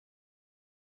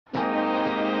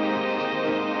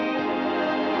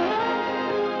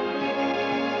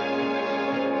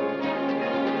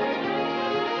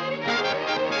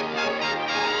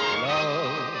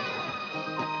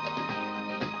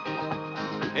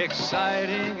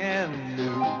exciting and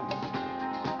new.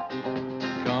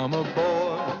 Come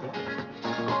aboard,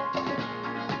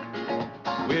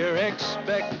 we're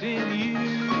expecting you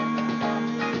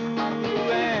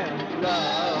and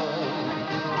love,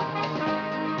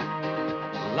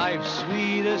 life's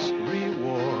sweetest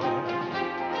reward.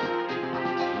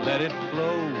 Let it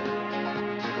flow,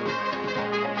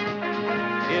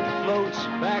 it floats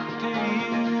back to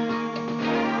you.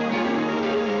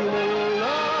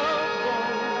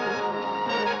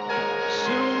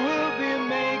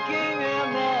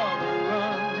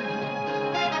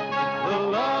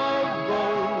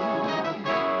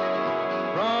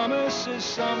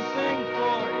 Something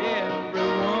for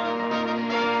everyone.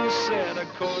 Set a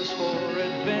course for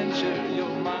adventure, your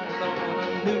mind on a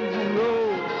new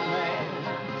romance.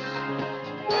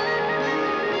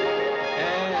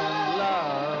 And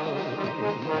love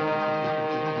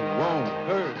won't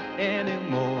hurt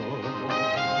anymore.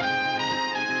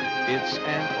 It's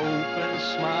an open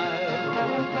smile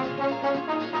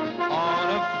on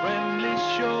a friendly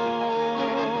shore.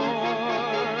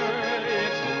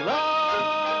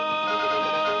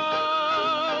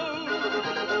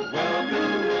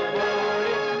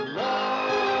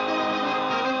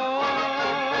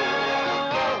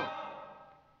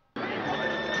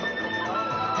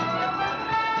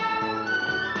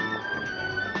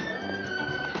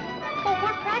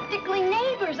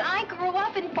 I grew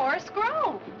up in Forest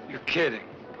Grove. You're kidding.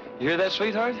 You hear that,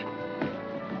 sweetheart?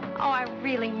 Oh, I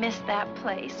really miss that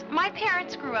place. My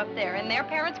parents grew up there, and their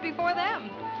parents before them.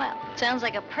 Well, it sounds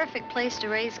like a perfect place to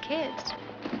raise kids.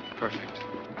 Perfect.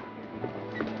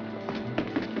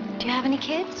 Do you have any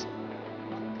kids?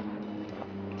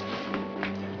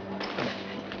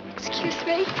 Excuse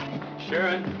me?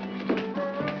 Sharon.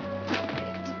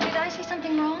 Did I say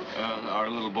something wrong? Our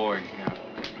little boy.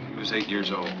 He was 8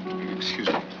 years old. Excuse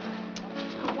me.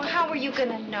 Well, how were you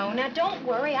gonna know? Now, don't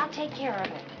worry. I'll take care of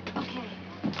it. Okay.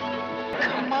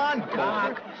 Come on,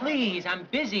 Doc. Please, I'm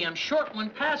busy. I'm short one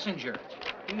passenger.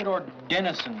 Theodore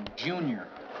Dennison, Jr.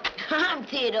 I'm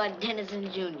Theodore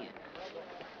Dennison, Jr.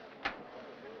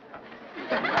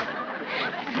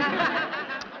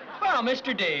 Well,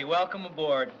 Mr. D, welcome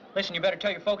aboard. Listen, you better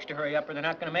tell your folks to hurry up or they're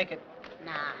not gonna make it.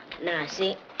 Nah,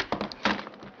 see?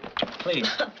 Please.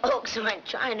 Folks aren't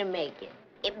trying to make it.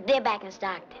 They're back in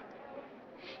Stockton.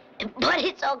 But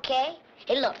it's okay.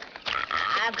 Hey, look,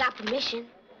 I've got permission.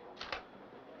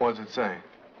 What does it say?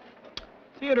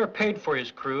 Theodore paid for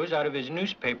his cruise out of his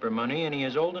newspaper money, and he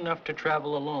is old enough to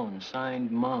travel alone.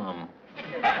 Signed, Mom.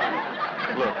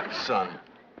 Look, son,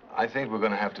 I think we're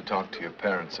going to have to talk to your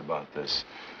parents about this.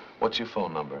 What's your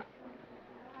phone number?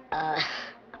 I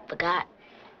forgot.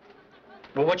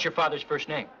 Well, what's your father's first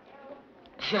name?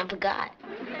 I forgot.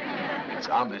 It's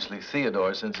obviously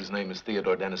Theodore, since his name is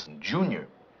Theodore Dennison, Jr.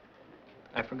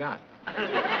 I forgot.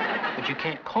 But you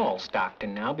can't call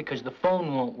Stockton now because the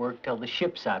phone won't work till the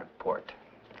ship's out of port.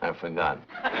 I forgot.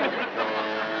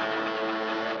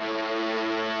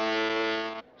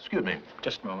 Excuse me.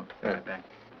 Just a moment. Be right back.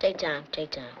 Take time,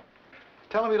 take time.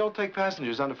 Tell him you don't take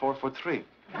passengers under 4'3".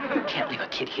 You can't leave a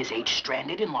kid his age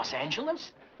stranded in Los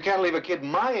Angeles. You can't leave a kid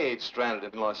my age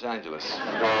stranded in Los Angeles.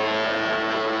 I'd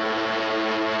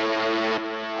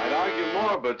argue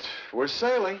more, but we're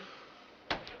sailing.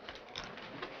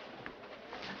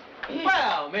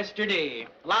 Well, Mr. D,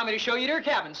 allow me to show you to your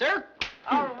cabin, sir.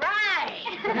 All right.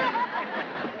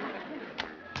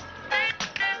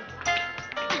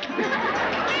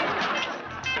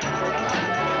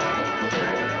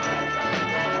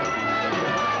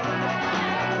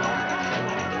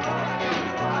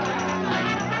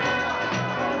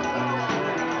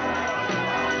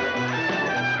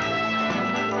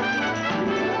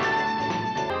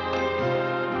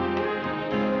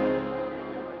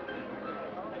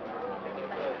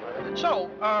 So,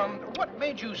 what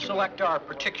made you select our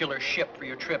particular ship for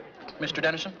your trip, Mr.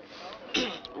 Dennison?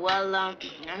 Well, I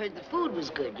heard the food was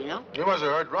good, you know? You must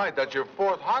have heard right. That's your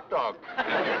 4th hot dog.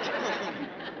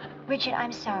 Richard,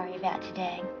 I'm sorry about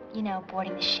today. You know,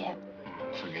 boarding the ship.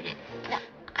 Forget it. No,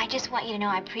 I just want you to know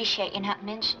I appreciate you not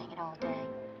mentioning it all day.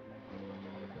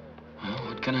 Well,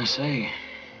 what can I say?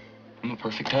 I'm a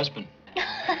perfect husband.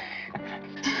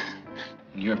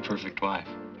 You're a perfect wife.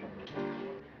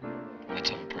 Let's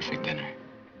have a perfect dinner.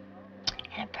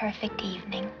 And a perfect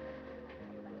evening.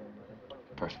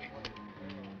 Perfect.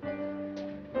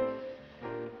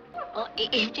 Well,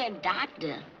 if you're a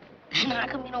doctor, then how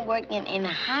come you don't work in a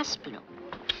hospital?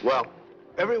 Well,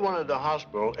 everyone at the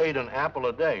hospital ate an apple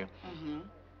a day. Mm-hmm.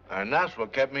 And that's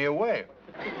what kept me away.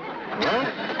 Huh?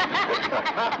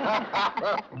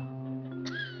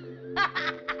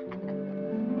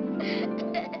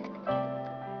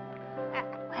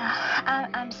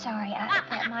 I'm sorry.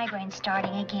 That migraine's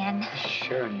starting again.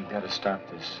 Sharon, you've got to stop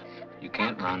this. You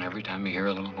can't run every time you hear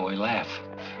a little boy laugh.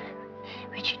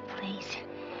 Richard, please.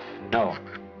 No.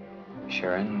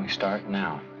 Sharon, we start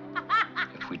now.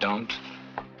 If we don't,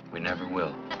 we never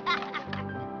will.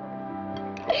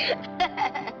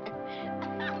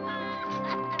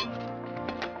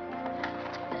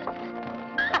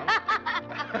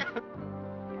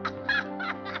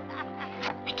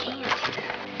 I can't.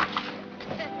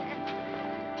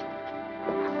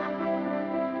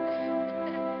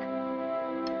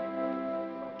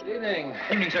 Good evening.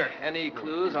 Evening, sir. Any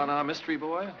clues on our mystery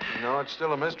boy? No, it's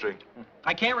still a mystery.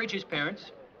 I can't reach his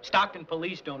parents. Stockton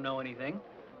police don't know anything.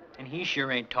 And he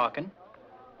sure ain't talking.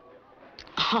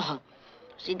 Oh,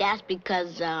 see, that's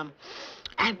because I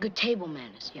have good table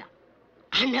manners, yeah.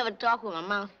 I never talk with my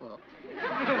mouth full.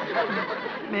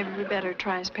 Maybe we better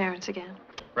try his parents again.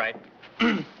 Right.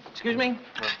 Excuse me?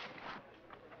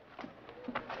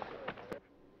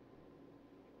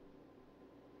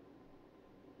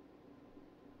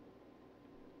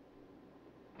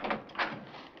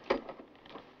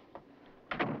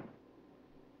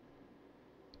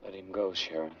 Let him go,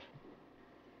 Sharon.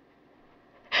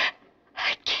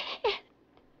 I can't.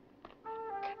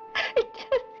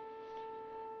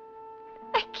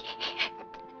 I can't.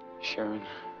 Sharon,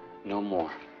 no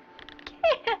more.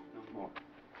 Can't. No more.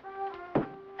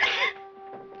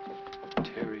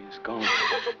 Terry is gone.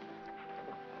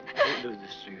 Don't do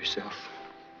this to yourself.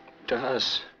 To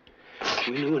us.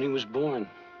 We knew when he was born.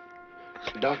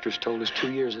 The doctors told us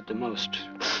 2 years at the most.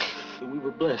 But we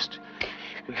were blessed.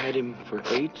 We had him for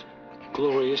 8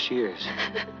 glorious years.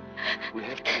 We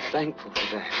have to be thankful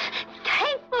for that.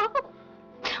 Thankful?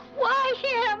 Why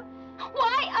him?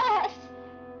 Why us?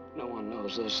 No one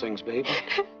knows those things, baby.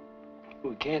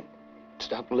 We can't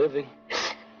stop living.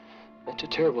 That's a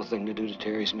terrible thing to do to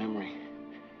Terry's memory.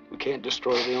 We can't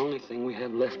destroy the only thing we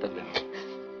have left of him.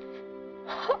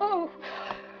 Oh,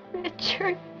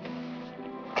 Richard.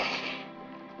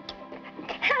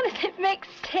 How does it make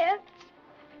sense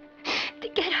to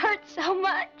get hurt so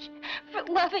much for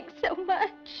loving so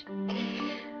much?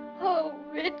 Oh,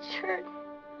 Richard.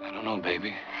 I don't know,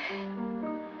 baby.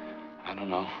 I don't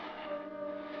know.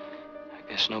 I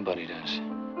guess nobody does.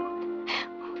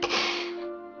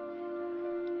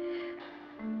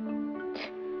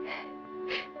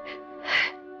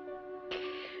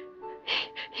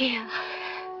 Yeah.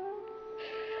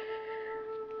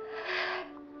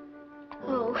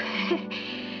 Oh,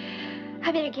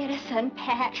 I better get us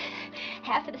unpacked.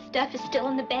 Half of the stuff is still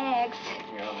in the bags.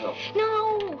 Yeah, I'll help.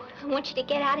 No, I want you to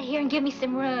get out of here and give me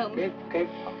some room. Okay.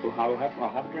 I'll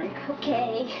have a drink.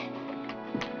 Okay.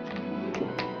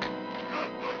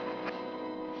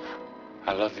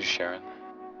 I love you, Sharon.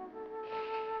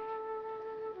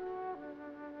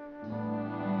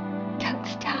 Don't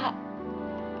stop.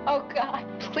 Oh, God,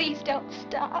 please don't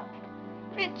stop.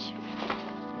 Richard.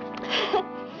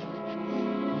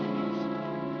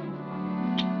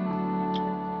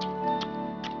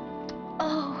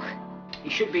 Oh. He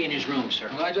should be in his room, sir.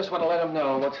 I just want to let him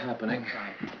know what's happening.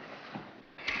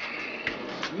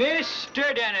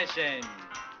 Mr. Dennison.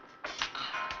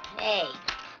 Hey,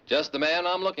 Just the man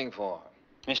I'm looking for.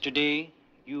 Mr. D,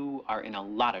 you are in a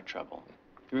lot of trouble.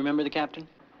 You remember the captain?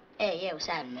 hey, yeah, what's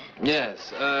happening, man?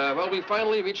 Yes. Well, we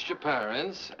finally reached your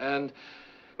parents, and,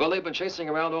 well, they've been chasing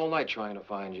around all night trying to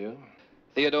find you.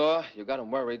 Theodore, you got them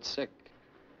worried sick.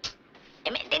 I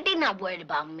mean, they're not worried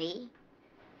about me.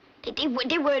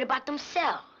 They're worried about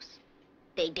themselves.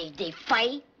 They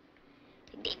fight.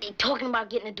 They talking about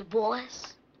getting a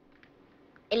divorce.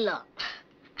 Hey, look,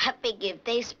 I figure if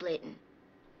they splitting,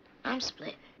 I'm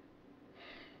splitting.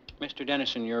 Mr.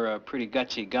 Dennison, you're a pretty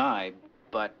gutsy guy,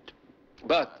 but...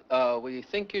 But we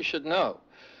think you should know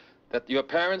that your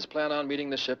parents plan on meeting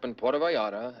the ship in Puerto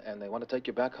Vallarta, and they want to take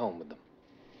you back home with them.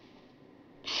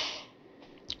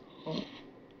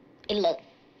 Hey, look,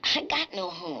 I got no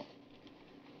home.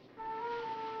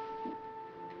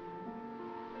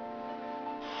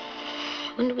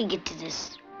 When do we get to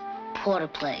this Porter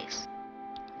place?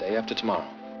 Day after tomorrow.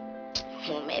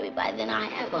 Well, maybe by then I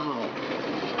have a home.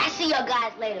 I'll see y'all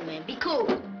guys later, man. Be cool.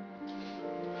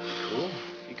 Cool.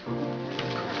 Be cool.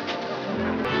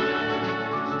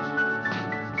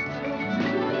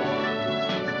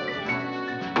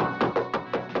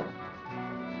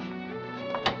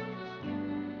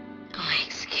 Oh,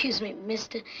 excuse me,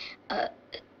 mister.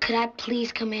 Could I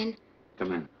please come in?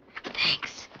 Come in.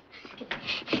 Thanks.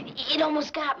 It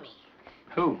almost got me.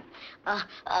 Who? A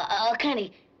kind of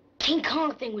King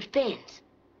Kong thing with fins.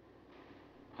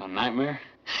 A nightmare?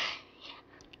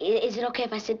 Is it okay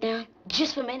if I sit down?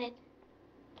 Just for a minute.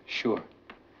 Sure.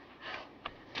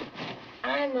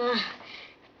 I'm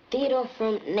Theodore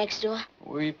from next door.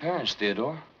 Where are your parents,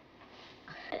 Theodore?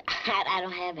 I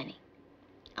don't have any.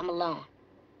 I'm alone.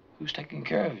 Who's taking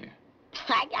care of you?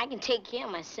 I can take care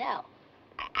of myself.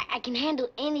 I can handle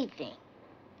anything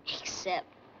except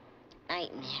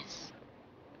nightmares.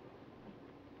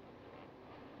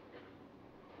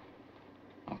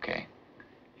 Okay.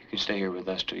 You can stay here with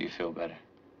us till you feel better.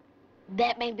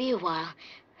 That may be a while.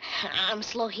 I'm a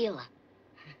slow healer.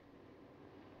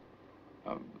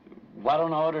 Why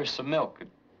don't I order some milk?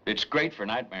 It's great for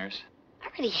nightmares. I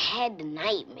already had the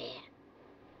nightmare.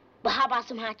 But how about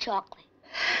some hot chocolate?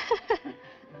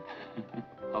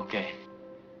 Okay.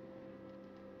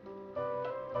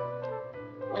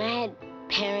 When I had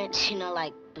parents, you know,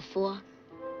 like before,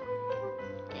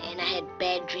 and I had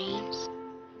bad dreams,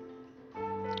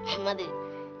 my mother,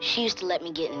 she used to let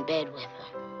me get in bed with her.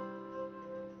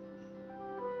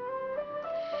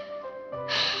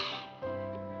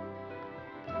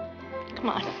 Come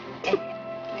on.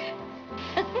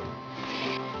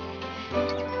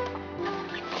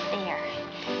 There.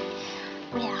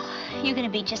 Well, you're gonna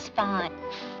be just fine.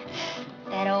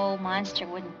 That old monster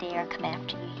wouldn't dare come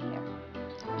after you here.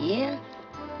 Yeah?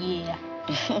 Yeah.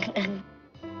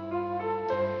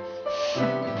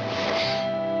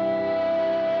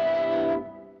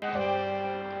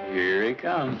 Here he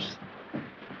comes.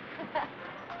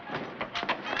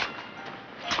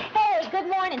 Hey, good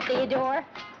morning, Theodore.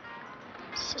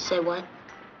 Say what?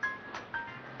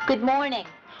 Good morning.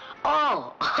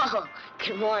 Oh,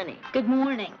 good morning. Good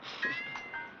morning.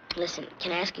 Listen,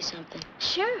 can I ask you something?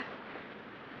 Sure.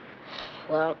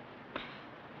 Well,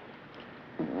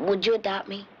 would you adopt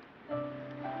me?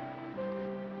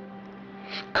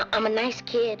 I'm a nice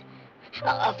kid,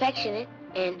 affectionate,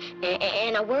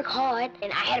 and I work hard,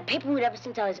 and I had a paper route ever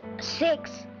since I was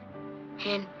 6.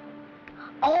 And,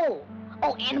 and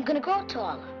I'm gonna grow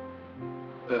taller.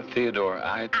 Theodore,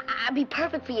 I'd be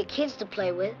perfect for your kids to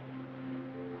play with.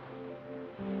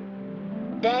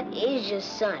 That is your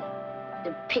son,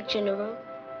 the picture in the room.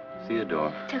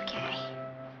 Theodore. It's okay.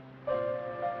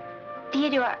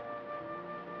 Theodore,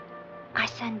 our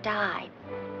son died.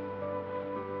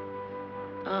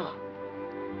 Oh.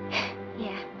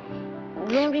 Yeah.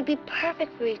 Then we'd be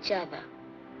perfect for each other.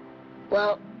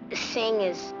 Well, seeing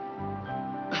as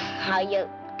how you're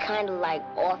kind of like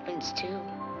orphans, too.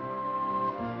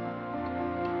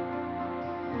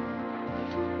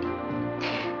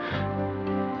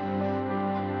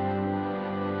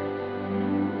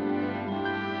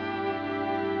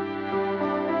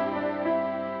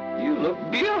 You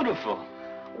look beautiful.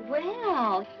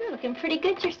 Well, you're looking pretty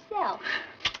good yourself.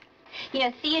 You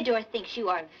know, Theodore thinks you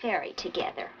are very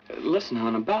together. Listen,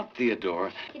 hon, about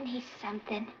Theodore. Isn't he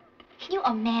something? Can you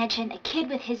imagine a kid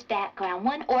with his background,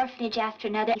 one orphanage after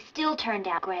another, he still turned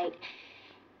out great.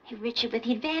 Hey, Richard, with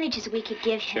the advantages we could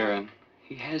give him... Sharon,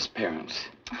 he has parents.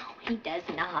 Oh, he does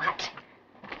not.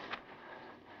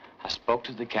 I spoke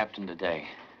to the captain today.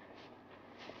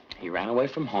 He ran away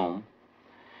from home,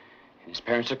 and his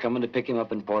parents are coming to pick him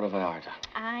up in Puerto Vallarta.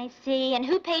 I see. And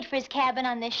who paid for his cabin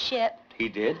on this ship? He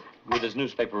did, with his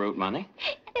newspaper route money.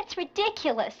 That's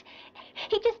ridiculous.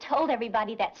 He just told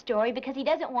everybody that story because he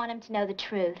doesn't want them to know the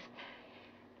truth.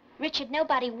 Richard,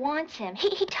 nobody wants him. He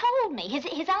told me.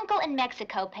 His uncle in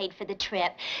Mexico paid for the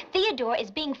trip. Theodore is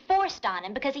being forced on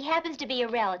him because he happens to be a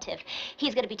relative.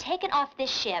 He's going to be taken off this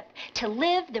ship to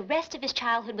live the rest of his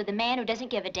childhood with a man who doesn't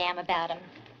give a damn about him.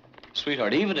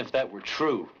 Sweetheart, even if that were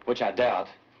true, which I doubt,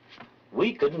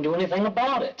 we couldn't do anything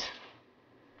about it.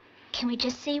 Can we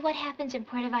just see what happens in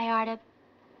Puerto Vallarta,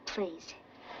 please?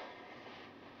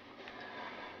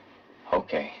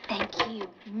 Okay. Thank you.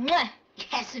 Mwah!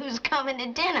 Guess who's coming to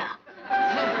dinner?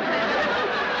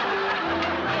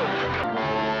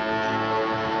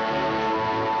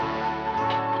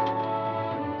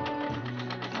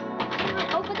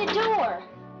 Open the door.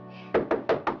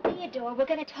 Theodore, we're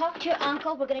going to talk to your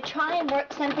uncle. We're going to try and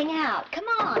work something out. Come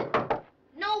on.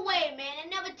 No way, man. It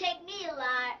never take me a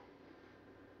lot.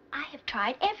 I have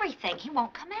tried everything. He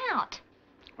won't come out.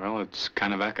 Well, it's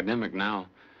kind of academic now.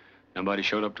 Nobody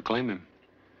showed up to claim him.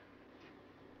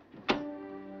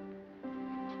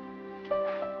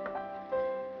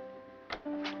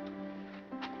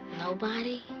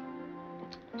 Nobody?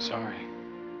 Sorry.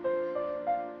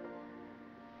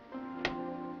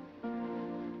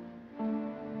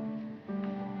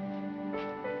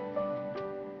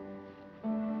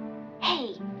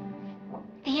 Hey,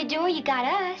 Theodore, you got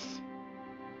us.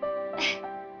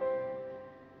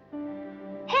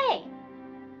 Hey.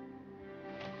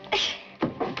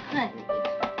 Honey.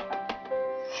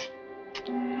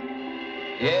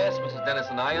 Yes, Mrs.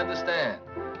 Dennison, I understand.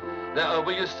 Now,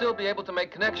 will you still be able to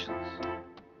make connections?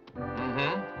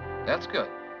 Mm-hmm. That's good.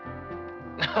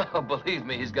 Believe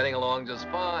me, he's getting along just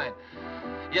fine.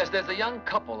 Yes, there's a young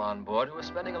couple on board who are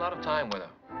spending a lot of time with him.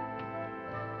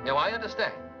 Now, I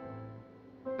understand.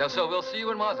 Now, so we'll see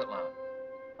you in Mazatlan.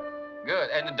 Good.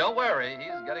 And don't worry,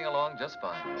 he's getting along just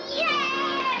fine.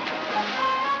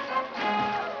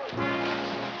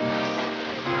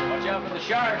 Watch out for the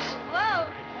sharks. Whoa.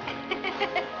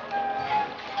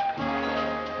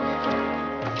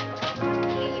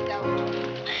 Here you go.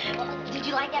 Well, did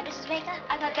you like that, Mrs. Baker?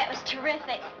 I thought that was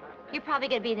terrific. You're probably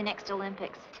going to be the next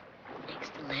Olympics.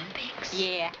 Next Olympics?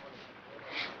 Yeah.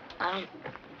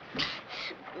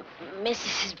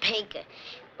 Mrs. Baker,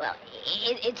 well,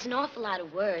 it's an awful lot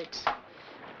of words.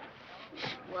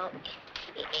 Well,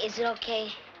 is it okay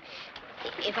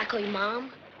if I call you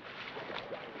Mom?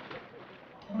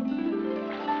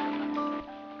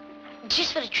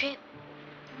 Just for the trip.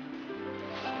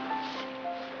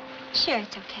 Sure,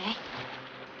 it's okay.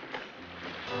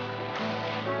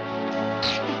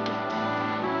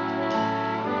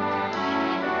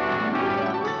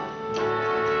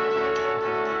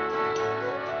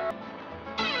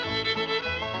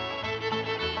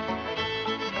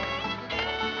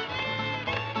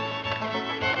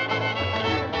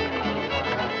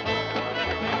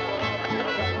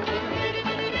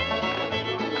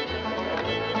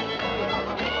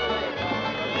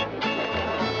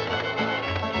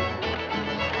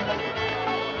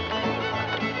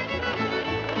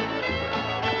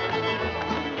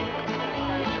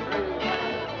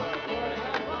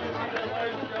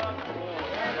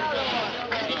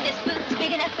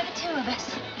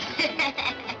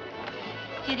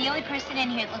 You're the only person in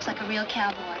here that looks like a real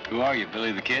cowboy. Who are you,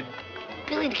 Billy the Kid?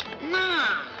 Billy,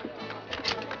 nah.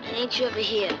 Ain't you ever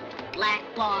here, Black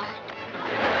Bart?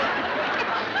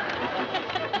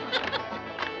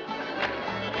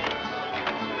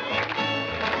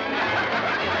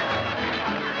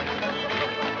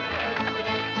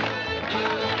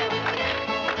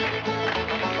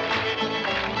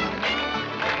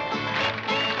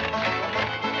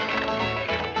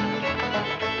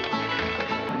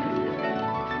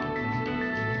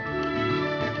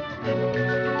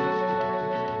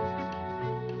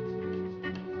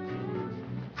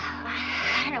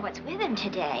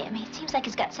 Today. I mean, it seems like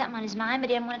he's got something on his mind, but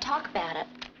he didn't want to talk about it.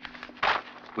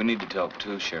 We need to talk,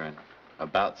 too, Sharon,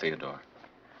 about Theodore.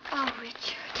 Oh,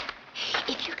 Richard.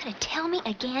 If you're going to tell me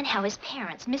again how his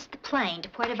parents missed the plane to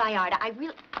Puerto Vallarta, I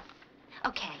really...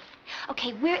 Okay.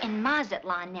 Okay, we're in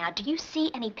Mazatlan now. Do you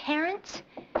see any parents?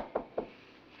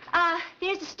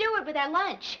 There's the steward with our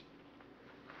lunch.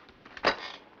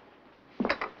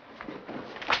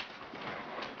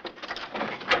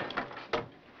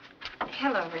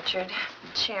 Hello, Richard.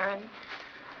 Sharon.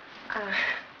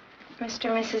 Mr.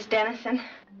 and Mrs. Dennison.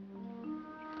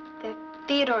 They're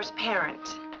Theodore's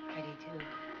parents. Ready to.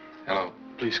 Hello.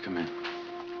 Please come in.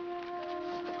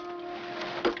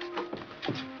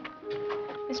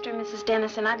 Mr. and Mrs.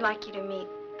 Dennison, I'd like you to meet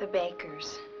the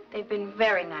Bakers. They've been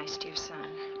very nice to your son.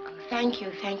 Oh, thank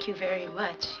you very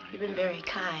much. You've been very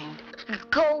kind.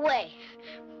 Go away.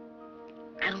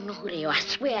 I don't know who they are. I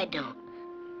swear I don't.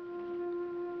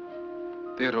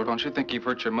 Theodore, don't you think you've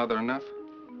hurt your mother enough?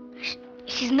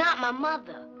 She's not my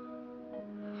mother.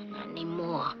 Not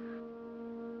anymore.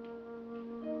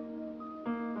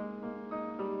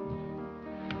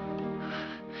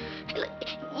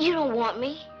 You don't want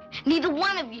me. Neither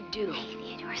one of you do. Hey,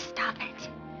 Theodore, stop it.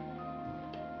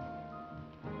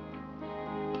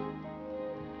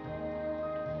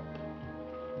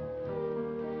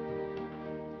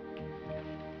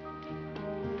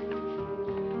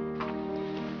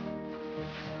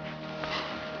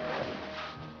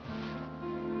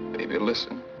 Baby,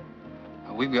 listen.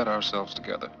 We've got ourselves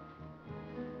together.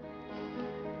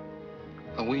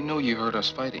 And we know you heard us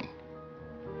fighting.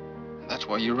 That's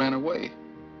why you ran away.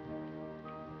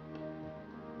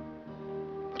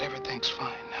 But everything's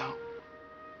fine now.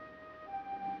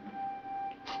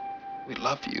 We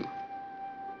love you.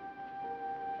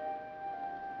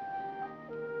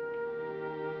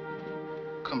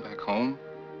 Come back home.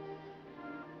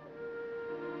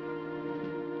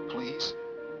 Please.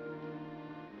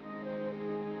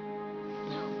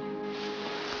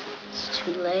 It's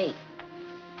too late.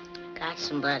 Got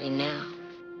somebody now.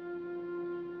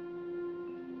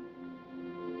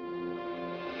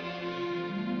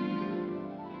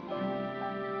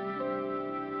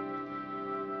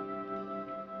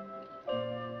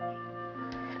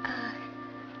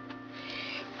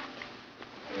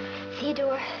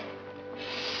 Theodore,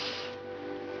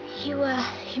 you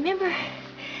remember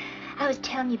I was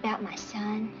telling you about my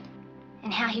son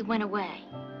and how he went away?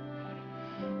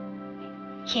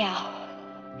 Yeah.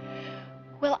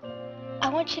 Well, I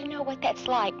want you to know what that's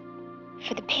like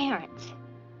for the parents.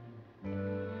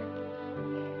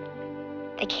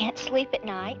 They can't sleep at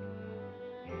night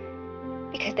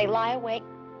because they lie awake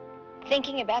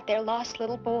thinking about their lost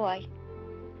little boy.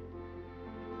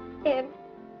 And,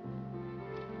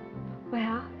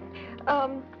 well,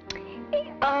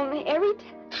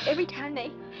 every time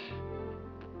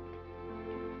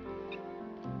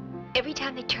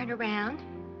they turn around,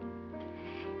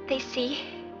 they see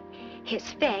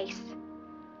his face.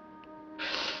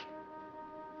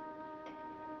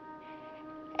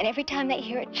 And every time they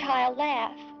hear a child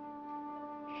laugh,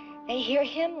 they hear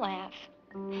him laugh.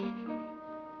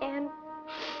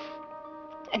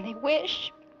 And they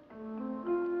wish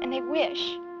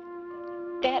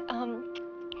that,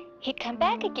 he'd come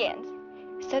back again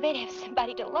so they'd have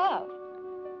somebody to love.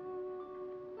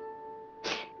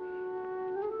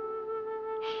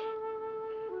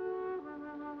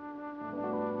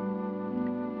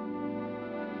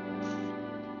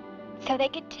 So they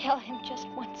could tell him just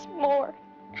once more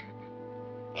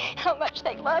how much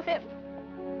they love him.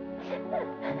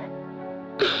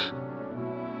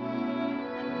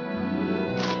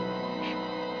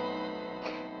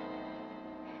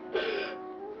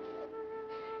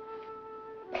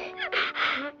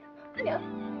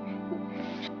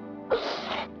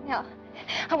 Now,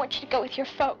 I want you to go with your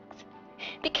folks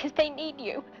because they need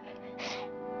you.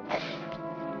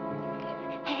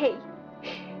 Hey,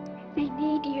 they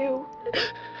need you.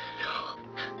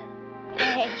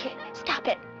 Hey, stop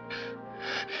it.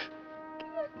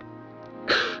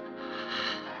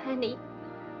 Honey,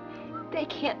 they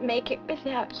can't make it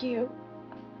without you.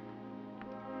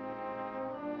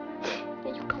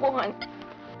 You go on.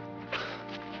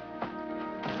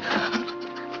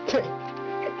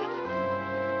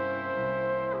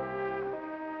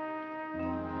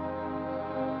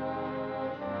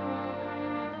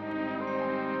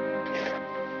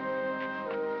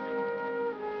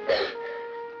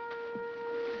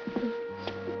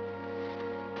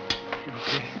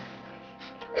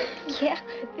 Yeah,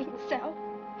 I think so.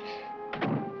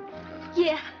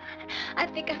 Yeah, I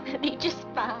think I'm gonna be just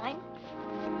fine.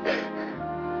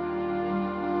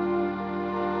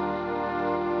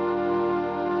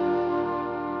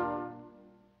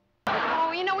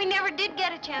 Oh, you know, we never did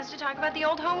get a chance to talk about the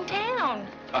old hometown.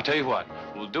 I'll tell you what.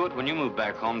 We'll do it when you move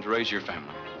back home to raise your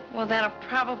family. Well, that'll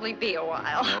probably be a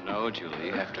while. No, Julie,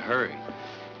 you have to hurry.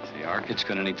 See, our kid's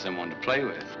gonna need someone to play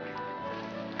with.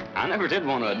 I never did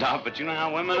want to adopt, but you know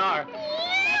how women are.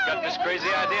 Got this crazy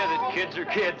idea that kids are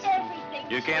kids.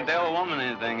 You can't tell a woman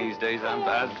anything these days. I'm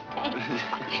bad.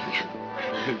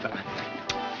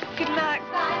 Good luck.